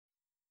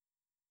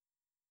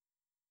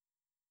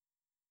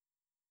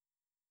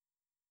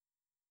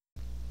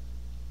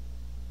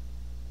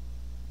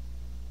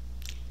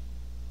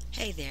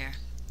Hey there.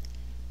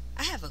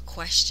 I have a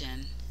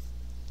question.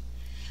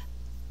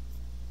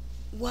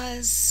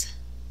 Was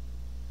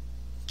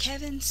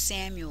Kevin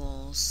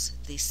Samuels,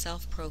 the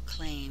self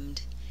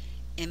proclaimed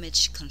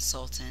image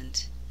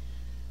consultant,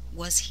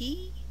 was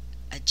he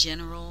a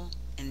general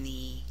in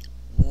the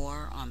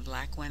war on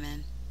black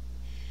women?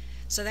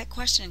 So that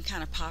question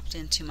kind of popped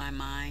into my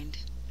mind.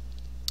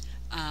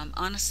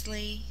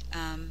 Honestly,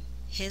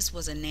 his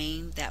was a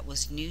name that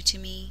was new to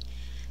me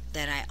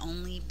that I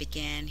only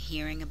began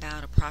hearing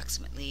about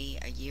approximately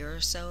a year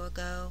or so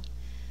ago,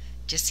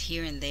 just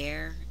here and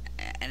there,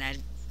 and I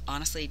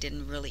honestly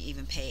didn't really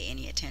even pay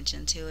any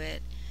attention to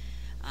it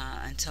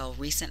until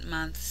recent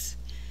months,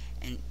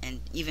 and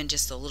even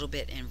just a little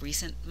bit in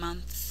recent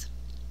months.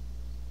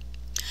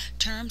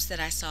 Terms that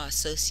I saw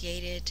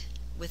associated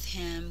with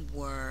him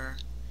were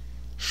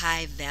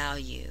high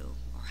value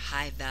or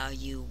high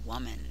value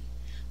woman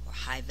or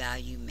high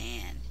value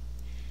man.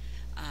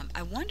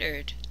 I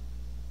wondered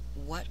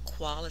what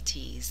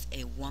qualities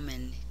a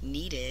woman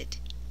needed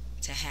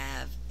to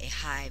have a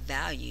high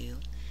value,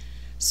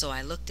 so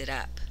I looked it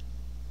up.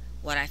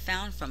 What I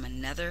found from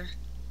another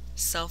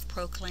self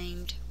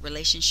proclaimed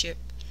relationship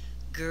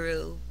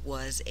guru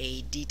was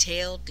a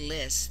detailed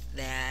list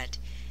that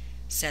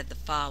said the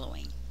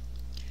following: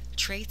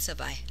 traits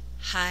of a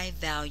high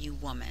value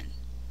woman.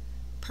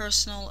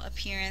 Personal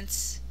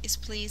appearance is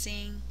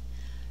pleasing,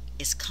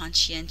 is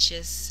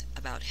conscientious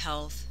about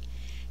health,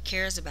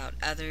 cares about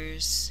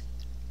others,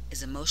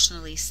 is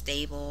emotionally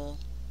stable,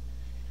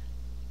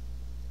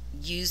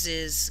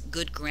 uses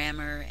good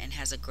grammar and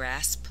has a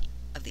grasp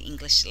of the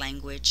English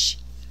language,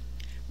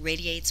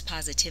 radiates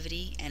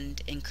positivity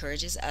and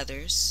encourages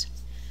others,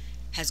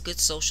 has good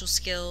social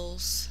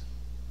skills.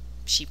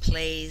 She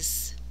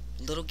plays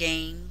little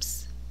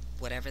games,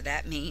 whatever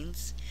that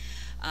means,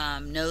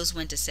 knows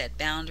when to set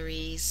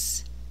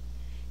boundaries,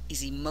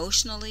 is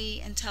emotionally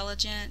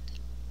intelligent,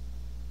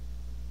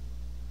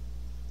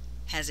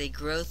 has a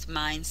growth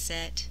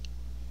mindset,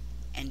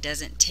 and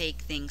doesn't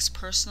take things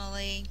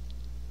personally.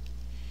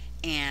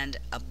 And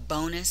a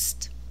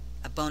bonus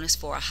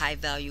for a high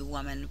value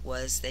woman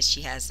was that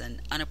she has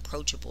an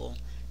unapproachable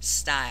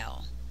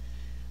style,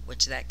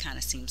 which that kind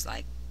of seems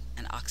like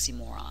an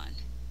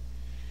oxymoron.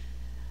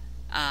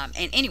 And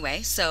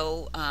anyway,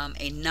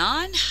 a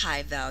non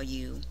high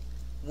value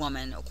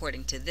woman,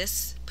 according to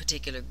this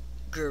particular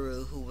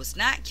guru, who was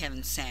not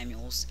Kevin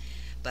Samuels,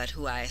 but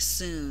who I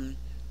assumed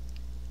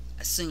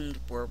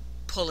were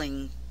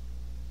pulling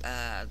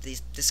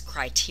this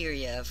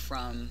criteria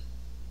from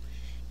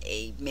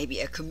a maybe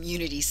a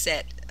community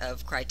set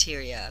of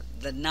criteria.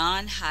 The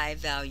non high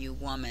value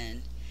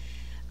woman,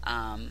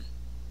 um,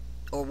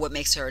 or what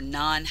makes her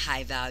non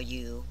high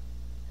value,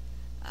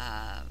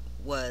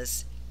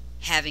 was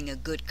having a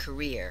good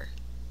career.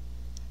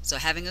 So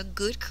having a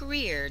good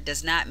career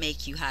does not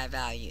make you high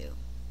value.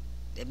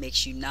 It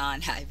makes you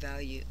non high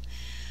value.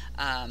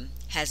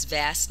 Has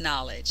vast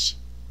knowledge,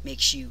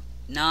 makes you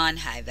non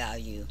high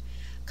value.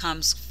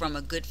 Comes from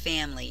a good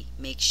family,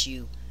 makes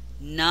you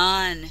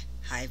non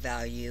high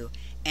value.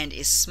 And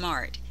is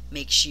smart,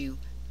 makes you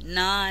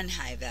non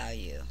high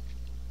value.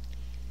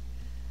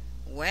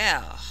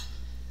 Well,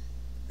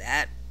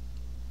 that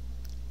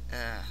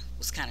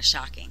was kind of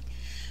shocking.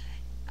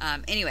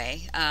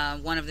 Anyway,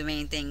 one of the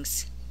main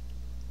things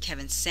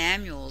Kevin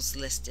Samuels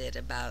listed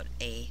about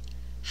a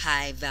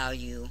high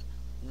value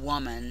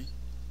woman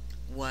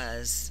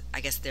was, I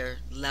guess, their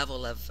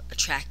level of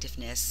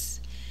attractiveness.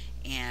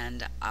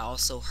 And I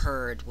also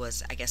heard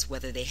was, I guess,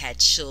 whether they had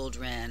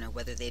children or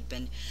whether they'd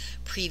been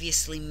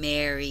previously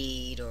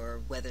married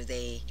or whether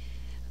they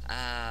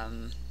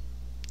um,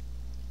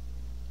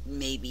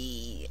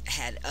 maybe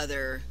had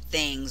other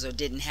things or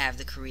didn't have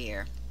the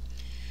career.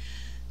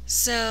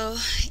 So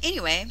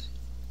anyway,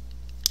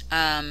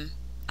 um,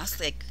 I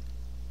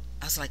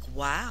was like,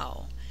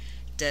 wow,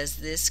 does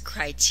this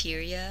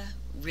criteria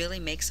really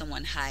make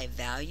someone high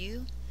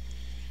value?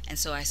 And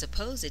so I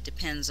suppose it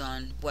depends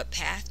on what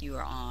path you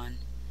are on.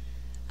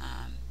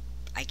 Um,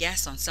 I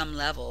guess on some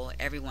level,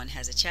 everyone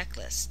has a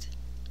checklist.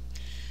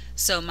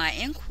 So my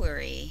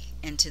inquiry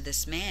into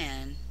this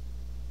man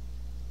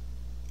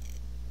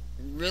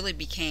really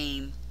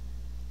became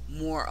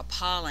more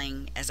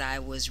appalling as I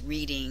was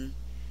reading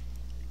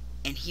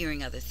and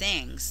hearing other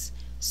things.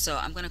 So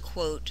I'm going to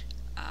quote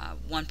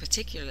one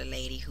particular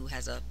lady who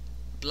has a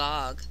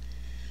blog.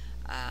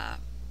 Uh,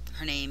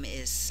 Her name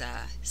is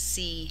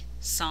C.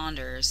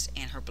 Saunders,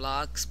 and her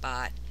blog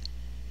spot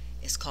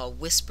is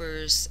called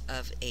Whispers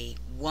of a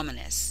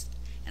Womanist.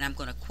 And I'm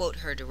going to quote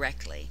her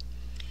directly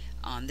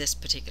on this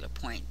particular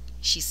point.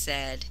 She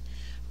said,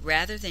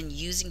 rather than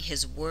using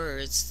his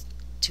words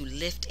to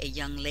lift a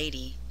young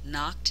lady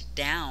knocked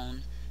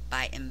down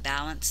by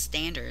imbalanced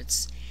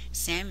standards,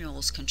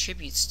 Samuels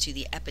contributes to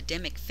the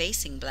epidemic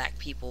facing black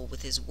people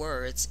with his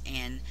words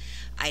and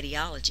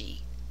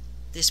ideology.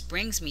 This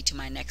brings me to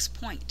my next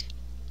point,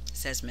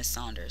 says Miss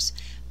Saunders.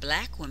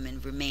 Black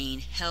women remain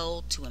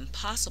held to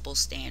impossible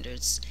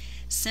standards,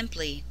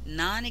 simply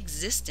non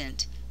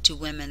existent to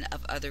women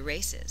of other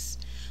races.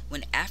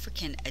 When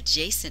African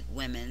adjacent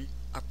women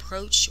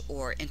approach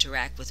or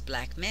interact with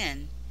black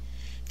men,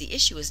 the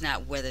issue is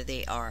not whether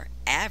they are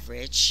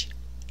average,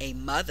 a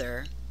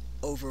mother,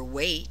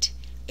 overweight,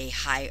 a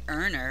high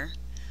earner,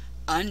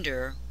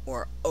 under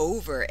or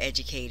over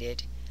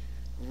educated.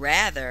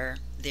 Rather,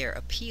 their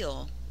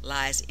appeal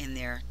lies in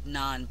their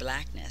non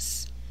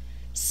blackness.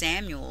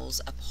 Samuels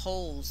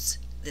upholds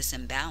this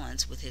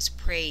imbalance with his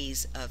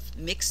praise of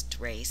mixed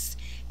race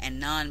and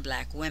non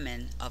black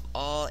women of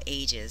all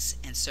ages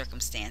and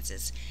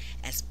circumstances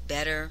as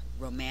better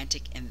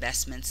romantic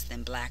investments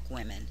than black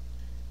women.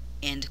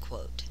 End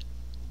quote.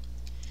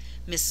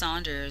 Ms.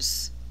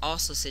 Saunders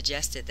also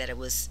suggested that it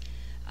was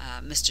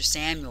Mr.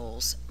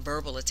 Samuels'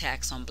 verbal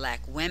attacks on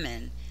black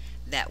women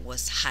that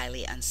was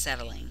highly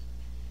unsettling.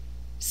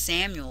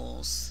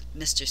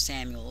 Mr.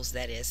 Samuels,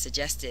 that is,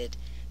 suggested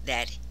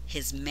that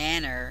his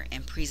manner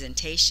and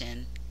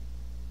presentation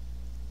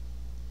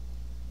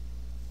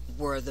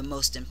were the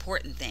most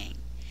important thing.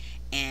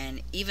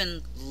 And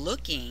even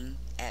looking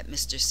at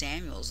Mr.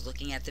 Samuels,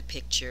 looking at the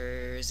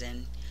pictures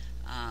and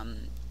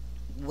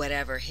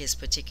whatever his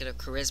particular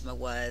charisma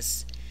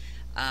was,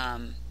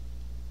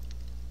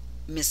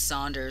 Miss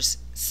Saunders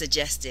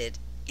suggested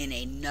in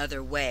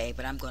another way,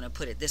 but I'm going to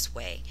put it this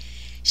way.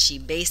 She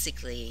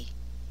basically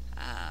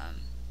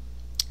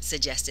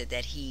suggested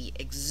that he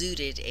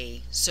exuded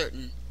a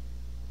certain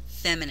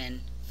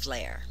feminine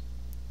flair.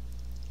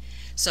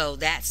 So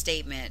that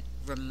statement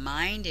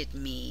reminded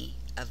me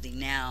of the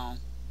now,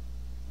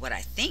 what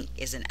I think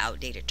is an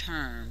outdated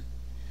term,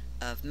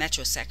 of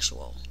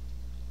metrosexual.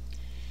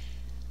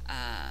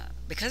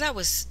 Because I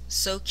was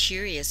so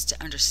curious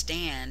to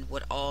understand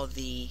what all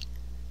the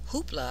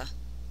hoopla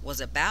was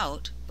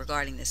about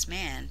regarding this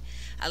man,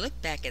 I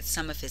looked back at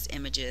some of his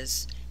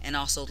images and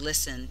also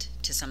listened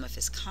to some of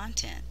his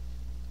content.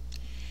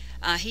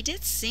 He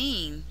did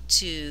seem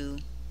to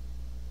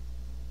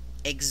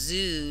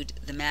exude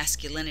the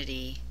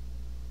masculinity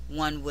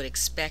one would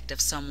expect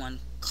of someone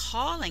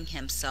calling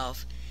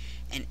himself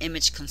an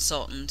image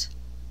consultant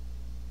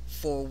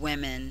for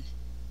women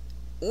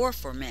or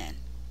for men.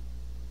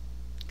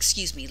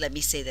 Excuse me, let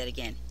me say that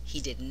again. He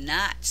did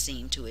not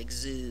seem to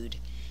exude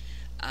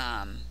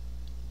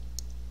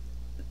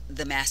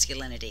the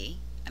masculinity.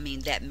 I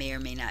mean, that may or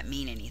may not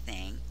mean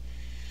anything.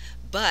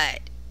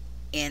 But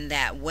in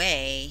that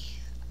way,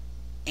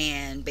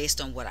 and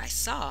based on what I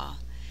saw,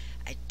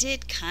 I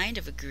did kind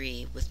of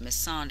agree with Miss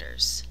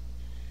Saunders.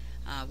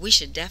 We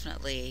should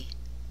definitely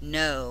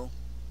know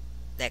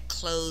that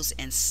clothes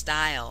and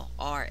style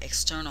are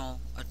external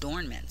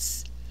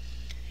adornments.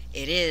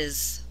 It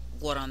is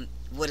what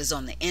is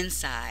on the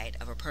inside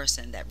of a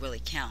person that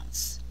really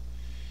counts.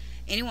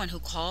 Anyone who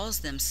calls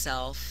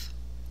themselves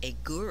a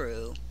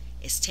guru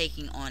is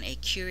taking on a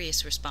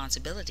curious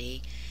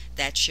responsibility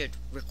that should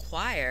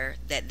require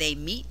that they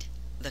meet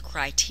the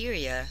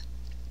criteria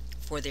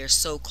for their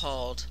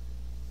so-called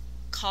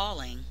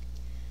calling.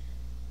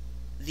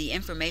 The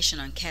information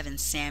on Kevin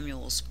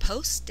Samuels'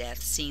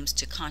 post-death seems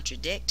to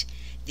contradict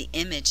the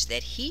image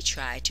that he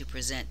tried to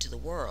present to the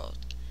world.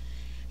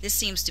 This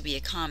seems to be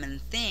a common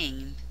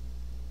theme.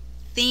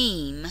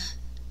 This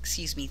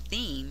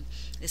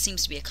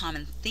seems to be a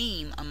common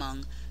theme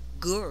among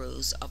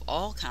gurus of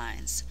all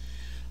kinds.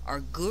 Are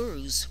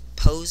gurus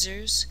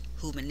posers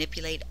who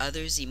manipulate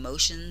others'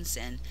 emotions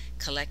and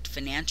collect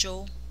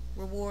financial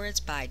rewards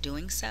by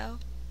doing so?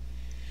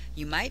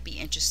 You might be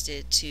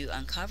interested to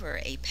uncover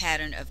a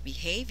pattern of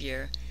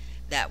behavior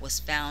that was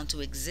found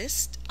to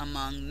exist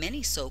among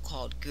many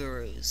so-called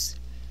gurus.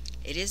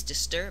 It is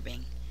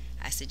disturbing.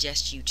 I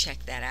suggest you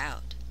check that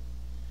out.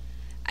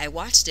 I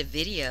watched a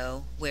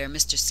video where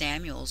Mr.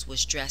 Samuels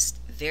was dressed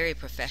very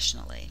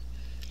professionally,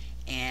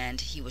 and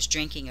he was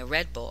drinking a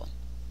Red Bull.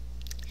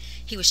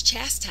 He was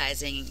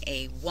chastising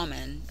a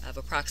woman of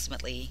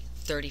approximately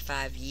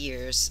 35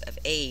 years of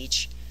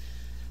age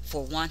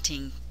for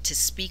wanting to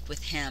speak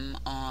with him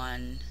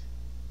on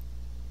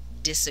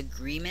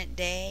Disagreement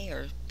Day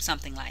or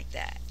something like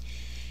that.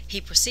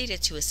 He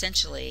proceeded to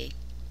essentially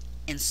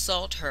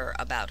insult her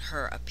about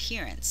her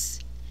appearance,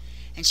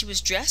 and she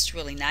was dressed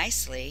really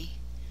nicely,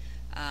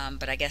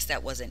 but I guess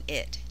that wasn't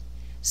it.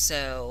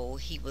 So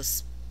he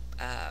was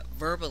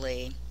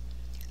verbally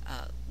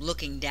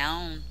looking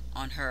down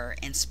on her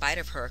in spite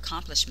of her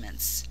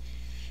accomplishments,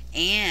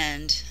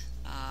 and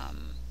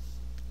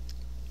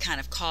kind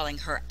of calling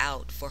her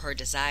out for her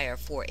desire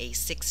for a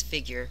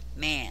six-figure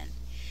man.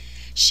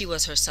 She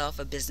was herself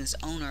a business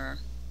owner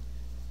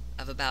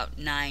of about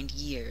 9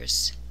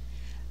 years.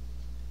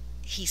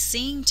 He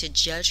seemed to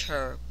judge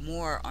her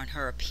more on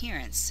her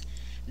appearance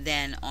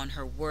than on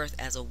her worth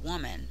as a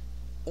woman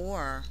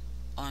or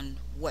on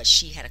what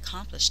she had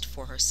accomplished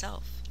for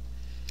herself.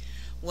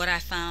 What I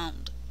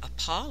found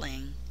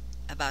appalling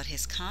about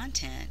his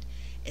content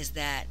is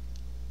that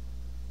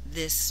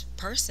this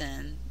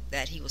person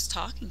that he was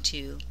talking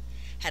to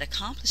had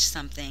accomplished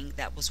something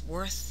that was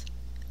worth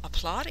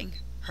applauding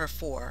her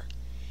for,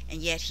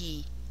 and yet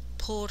he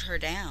pulled her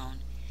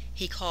down.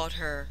 He called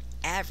her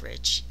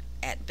average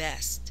at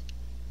best.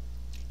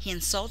 He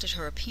insulted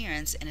her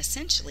appearance and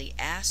essentially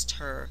asked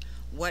her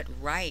what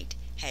right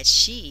had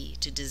she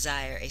to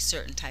desire a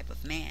certain type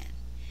of man.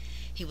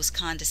 He was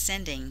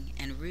condescending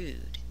and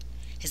rude.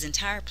 His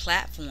entire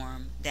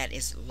platform, that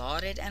is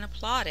lauded and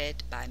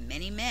applauded by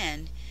many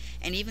men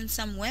and even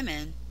some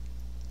women,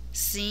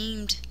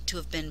 seemed to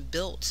have been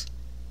built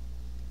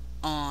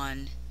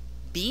on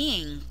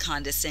being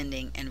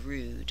condescending and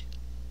rude.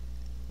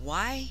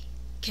 Why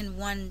can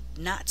one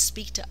not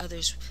speak to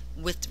others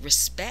with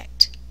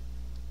respect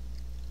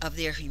of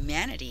their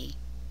humanity?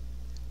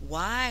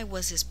 Why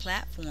was his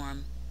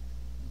platform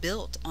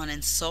built on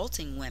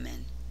insulting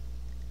women,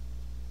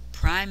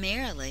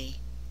 primarily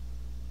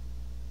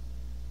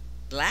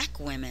black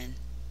women?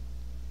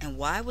 And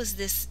why was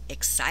this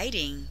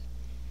exciting,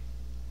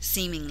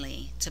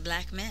 seemingly, to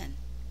black men?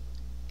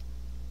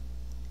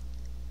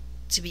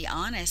 To be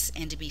honest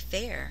and to be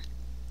fair,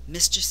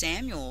 Mr.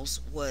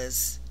 Samuels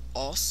was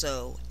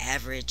also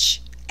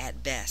average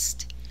at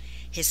best.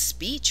 His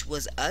speech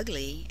was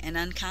ugly and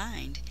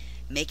unkind,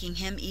 making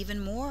him even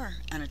more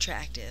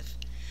unattractive.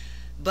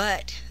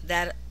 But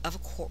that,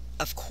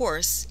 of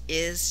course,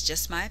 is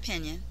just my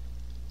opinion.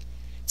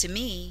 To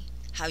me,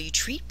 how you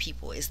treat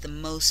people is the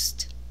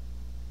most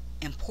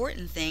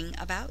important thing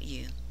about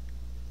you.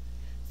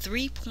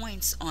 3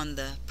 points on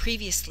the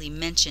previously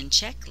mentioned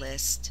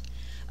checklist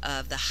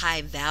of the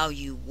high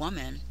value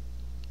woman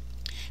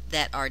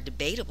that are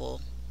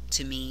debatable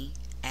to me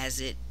as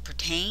it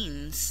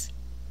pertains,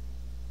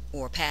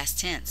 or past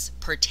tense,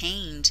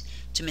 pertained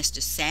to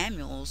Mr.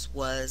 Samuels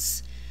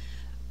was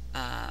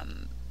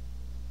that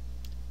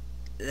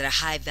a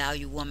high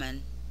value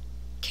woman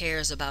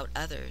cares about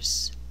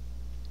others.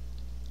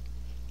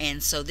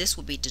 And so this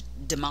will be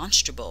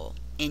demonstrable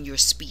in your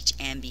speech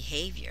and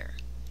behavior.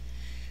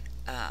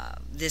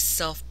 This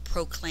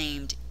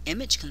self-proclaimed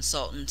image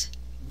consultant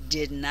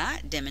did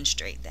not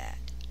demonstrate that.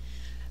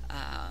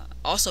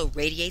 Also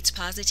radiates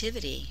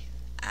positivity.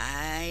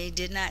 I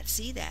did not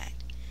see that.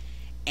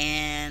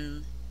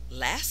 And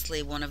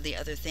lastly, one of the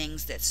other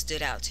things that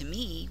stood out to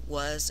me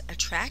was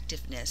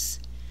attractiveness,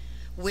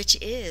 which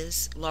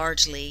is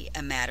largely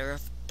a matter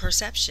of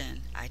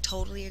perception. I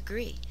totally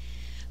agree.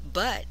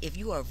 But if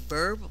you are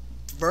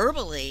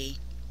verbally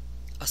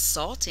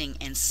assaulting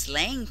and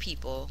slaying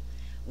people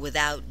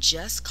without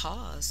just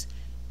cause,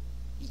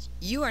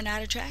 you are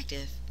not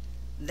attractive.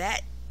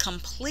 That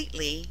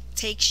completely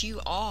takes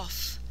you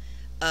off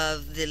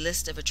of the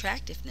list of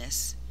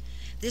attractiveness.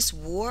 This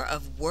war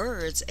of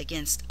words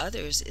against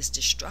others is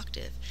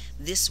destructive.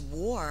 This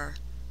war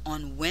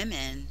on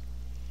women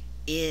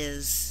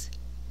is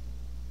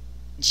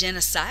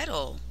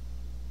genocidal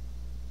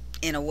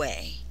in a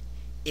way,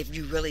 if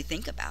you really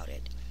think about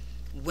it.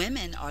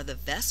 Women are the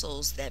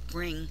vessels that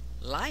bring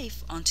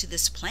life onto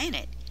this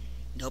planet.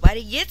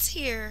 Nobody gets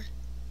here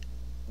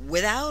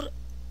without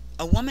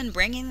a woman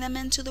bringing them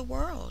into the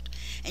world.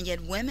 And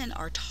yet women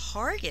are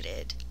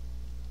targeted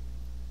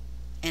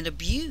and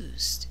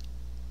abused,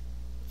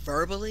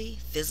 verbally,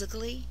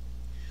 physically.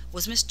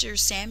 Was Mr.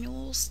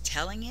 Samuels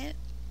telling it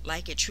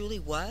like it truly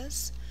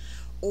was?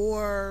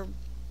 Or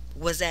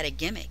was that a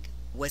gimmick?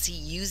 Was he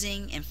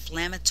using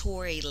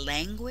inflammatory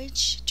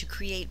language to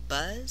create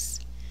buzz?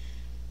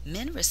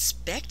 Men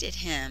respected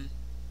him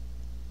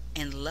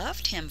and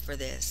loved him for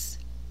this.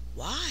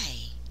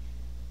 Why?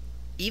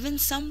 Even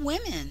some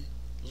women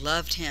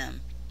loved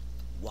him.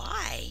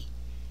 Why?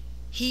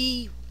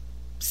 He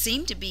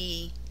seemed to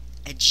be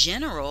a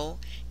general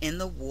in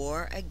the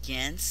war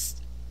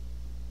against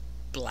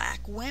black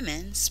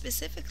women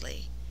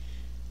specifically.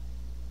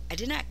 I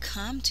did not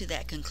come to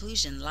that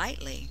conclusion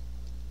lightly.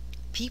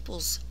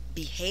 People's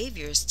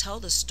behaviors tell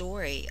the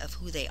story of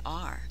who they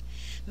are.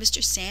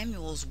 Mr.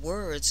 Samuel's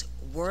words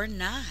were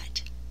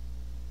not,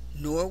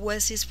 nor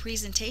was his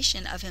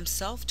presentation of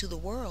himself to the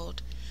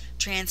world,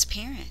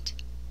 transparent.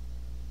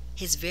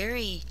 His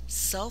very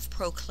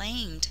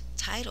self-proclaimed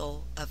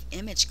title of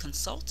image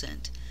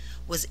consultant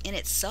was in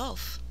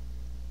itself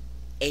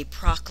a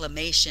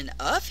proclamation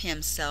of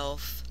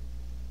himself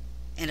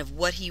and of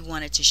what he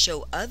wanted to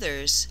show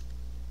others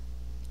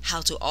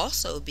how to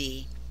also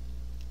be.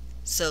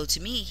 So to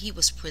me, he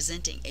was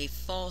presenting a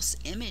false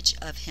image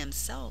of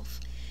himself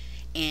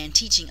and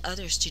teaching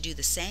others to do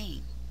the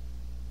same.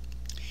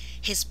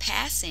 His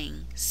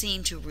passing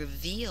seemed to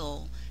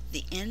reveal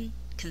the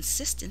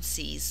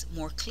inconsistencies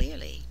more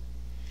clearly.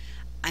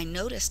 I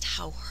noticed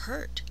how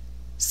hurt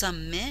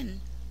some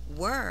men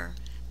were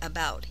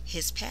about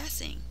his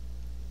passing,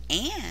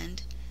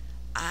 and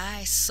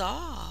I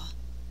saw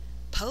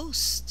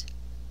posts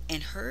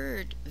and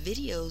heard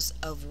videos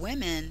of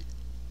women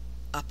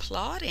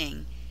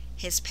applauding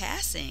his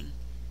passing.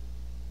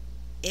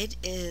 It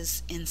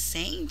is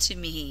insane to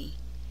me,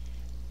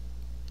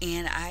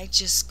 and I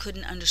just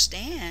couldn't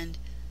understand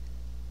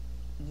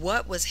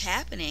what was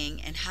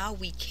happening and how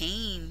we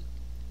came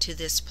to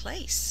this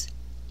place.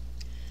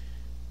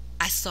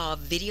 I saw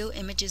video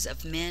images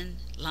of men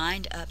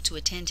lined up to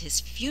attend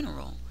his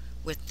funeral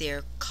with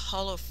their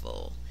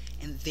colorful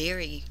and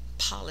very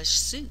polished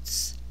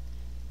suits.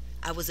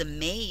 I was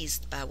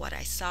amazed by what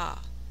I saw.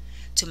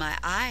 To my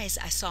eyes,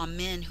 I saw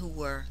men who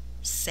were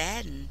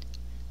saddened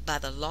by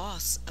the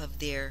loss of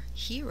their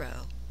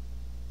hero,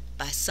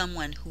 by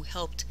someone who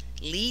helped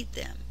lead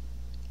them.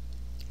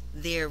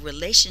 Their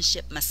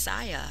relationship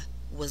messiah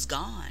was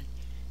gone,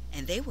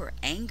 and they were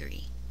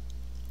angry.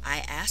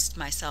 I asked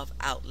myself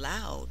out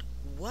loud,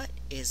 what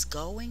is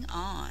going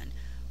on?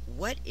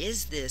 What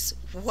is this?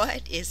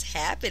 What is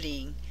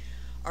happening?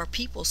 Are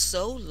people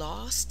so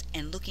lost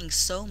and looking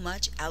so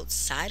much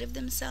outside of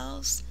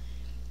themselves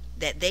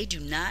that they do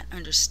not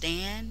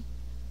understand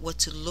what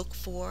to look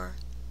for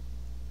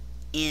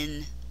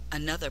in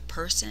another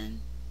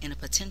person, in a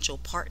potential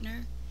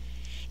partner?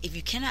 If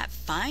you cannot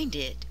find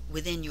it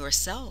within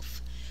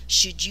yourself,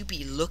 should you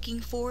be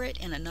looking for it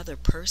in another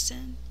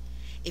person?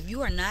 If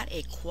you are not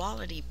a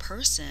quality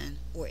person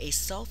or a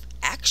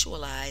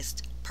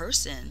self-actualized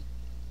person,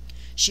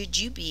 should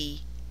you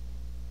be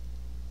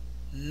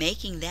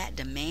making that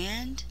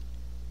demand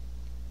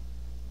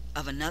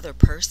of another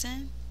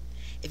person?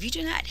 If you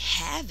do not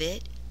have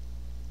it,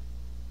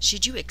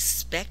 should you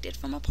expect it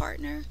from a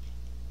partner?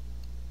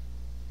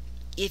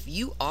 If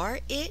you are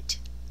it,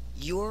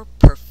 your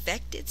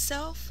perfected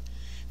self,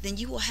 then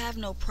you will have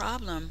no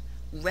problem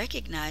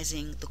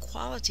recognizing the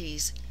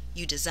qualities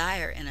you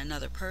desire in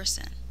another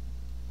person.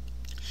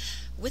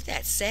 With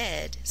that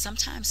said,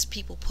 sometimes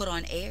people put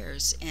on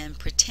airs and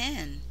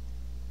pretend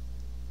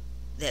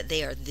that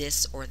they are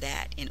this or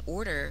that in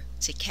order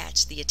to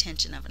catch the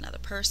attention of another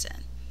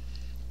person.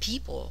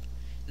 People,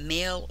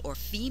 male or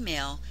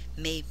female,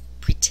 may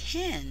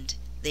pretend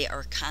they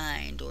are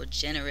kind or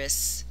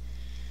generous.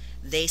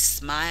 They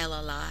smile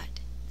a lot.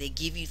 They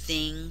give you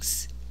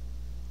things,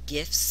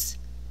 gifts,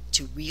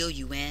 to reel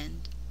you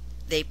in.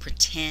 They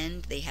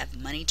pretend they have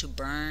money to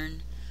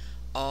burn,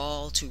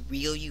 all to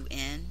reel you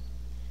in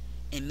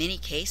many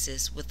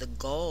cases with the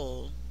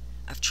goal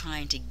of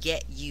trying to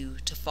get you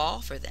to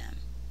fall for them.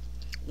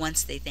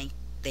 Once they think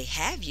they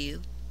have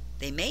you,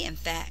 they may in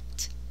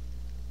fact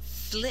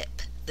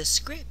flip the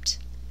script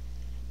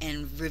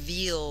and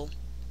reveal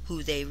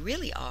who they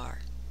really are.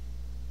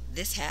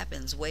 This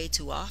happens way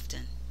too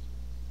often.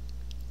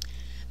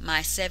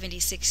 My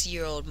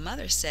 76-year-old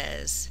mother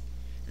says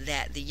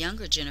that the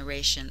younger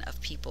generation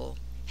of people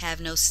have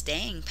no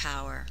staying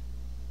power.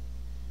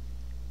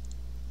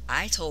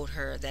 I told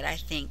her that I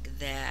think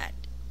that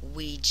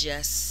we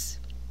just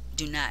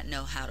do not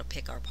know how to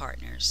pick our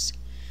partners.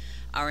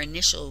 Our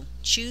initial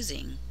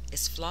choosing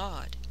is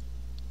flawed.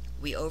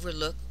 We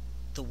overlook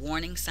the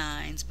warning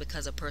signs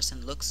because a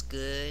person looks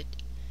good,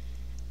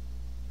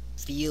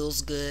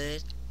 feels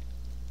good.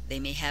 They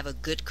may have a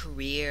good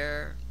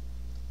career,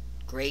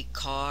 great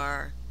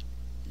car,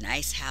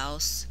 nice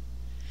house.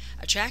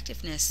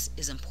 Attractiveness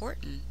is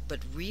important, but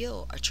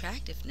real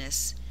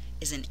attractiveness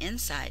is an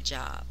inside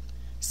job.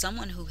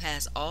 Someone who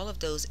has all of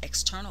those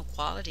external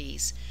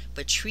qualities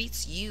but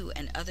treats you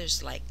and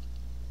others like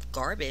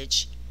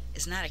garbage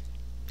is not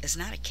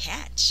a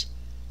catch.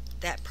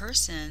 That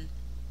person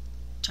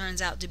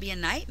turns out to be a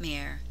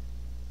nightmare.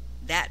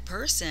 That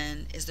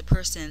person is the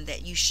person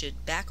that you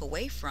should back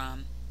away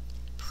from,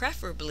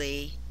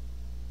 preferably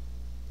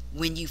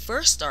when you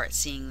first start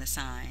seeing the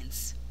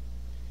signs.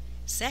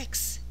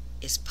 Sex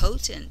is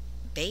potent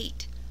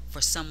bait for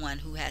someone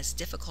who has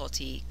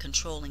difficulty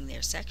controlling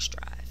their sex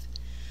drive.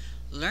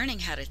 Learning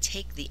how to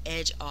take the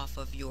edge off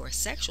of your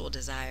sexual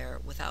desire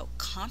without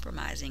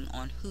compromising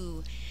on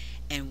who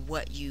and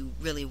what you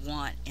really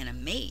want in a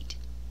mate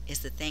is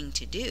the thing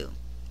to do.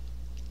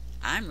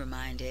 I'm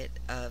reminded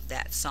of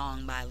that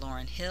song by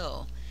Lauryn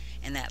Hill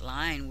and that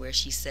line where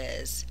she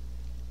says,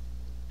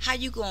 "How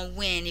you gonna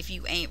win if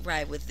you ain't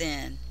right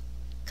within?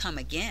 Come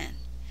again."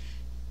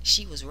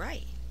 She was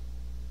right.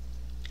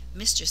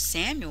 Mr.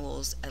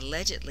 Samuels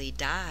allegedly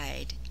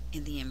died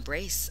in the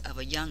embrace of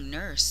a young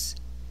nurse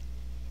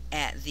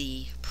at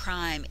the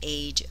prime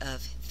age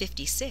of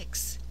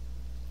 56.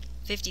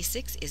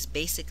 56 is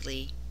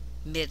basically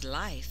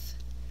midlife.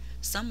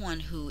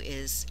 Someone who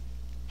is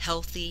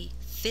healthy,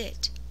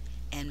 fit,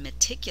 and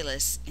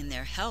meticulous in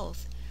their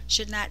health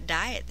should not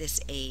die at this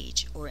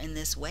age or in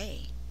this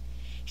way.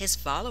 His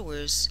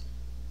followers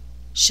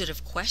should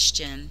have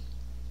questioned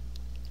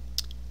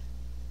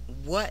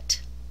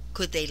what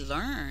could they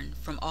learn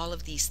from all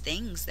of these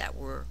things that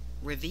were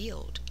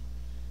revealed.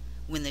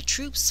 When the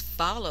troops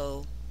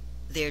follow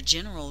their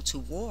general to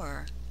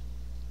war,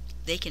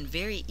 they can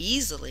very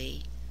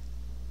easily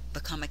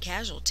become a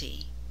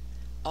casualty.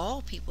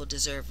 All people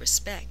deserve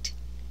respect,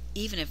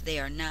 even if they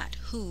are not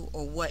who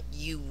or what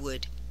you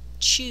would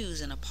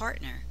choose in a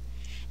partner.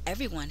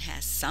 Everyone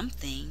has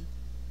something,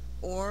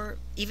 or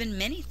even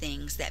many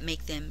things, that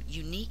make them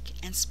unique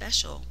and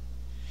special.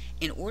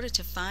 In order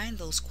to find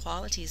those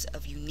qualities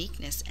of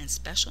uniqueness and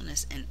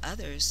specialness in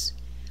others,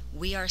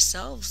 we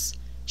ourselves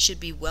should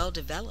be well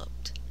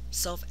developed,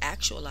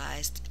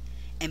 self-actualized,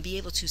 and be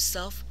able to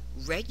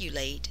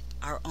self-regulate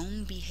our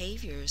own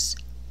behaviors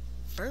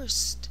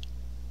first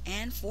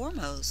and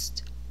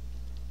foremost.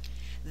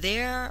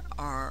 There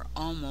are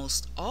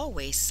almost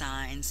always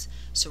signs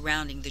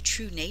surrounding the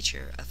true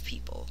nature of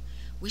people.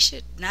 We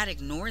should not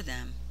ignore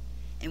them,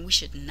 and we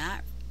should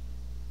not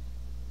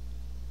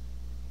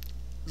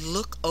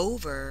look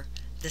over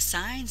the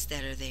signs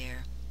that are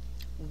there.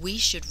 We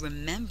should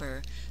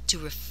remember to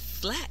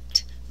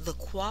reflect the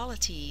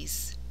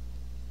qualities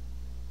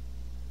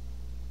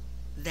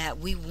that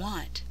we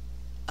want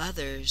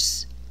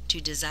others to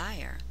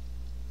desire.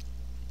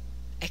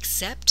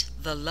 Accept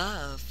the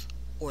love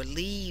or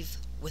leave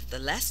with the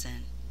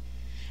lesson.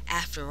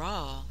 After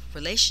all,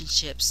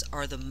 relationships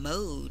are the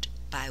mode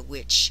by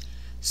which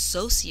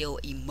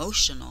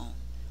socio-emotional,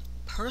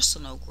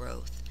 personal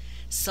growth,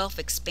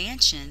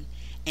 self-expansion,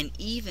 and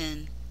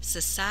even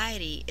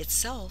society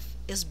itself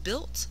is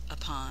built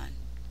upon.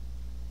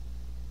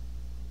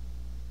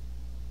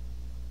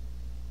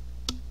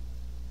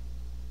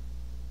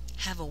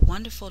 Have a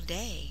wonderful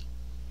day,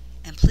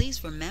 and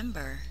please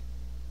remember,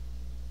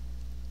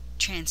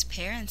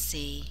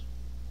 transparency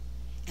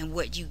and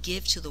what you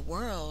give to the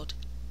world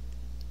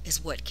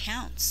is what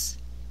counts.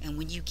 And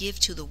when you give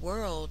to the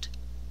world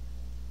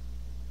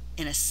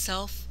in a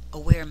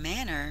self-aware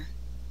manner,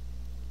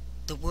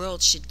 the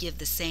world should give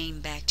the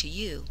same back to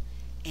you.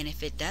 And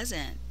if it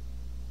doesn't,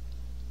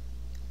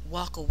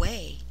 walk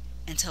away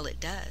until it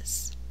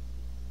does.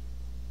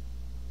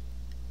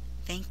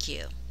 Thank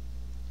you.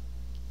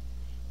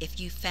 If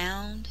you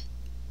found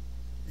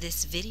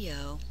this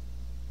video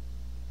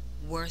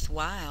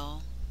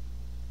worthwhile,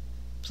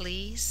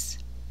 please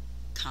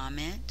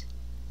comment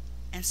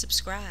and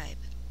subscribe,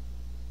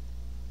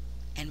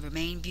 and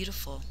remain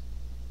beautiful.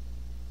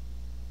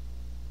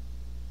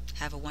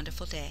 Have a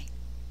wonderful day.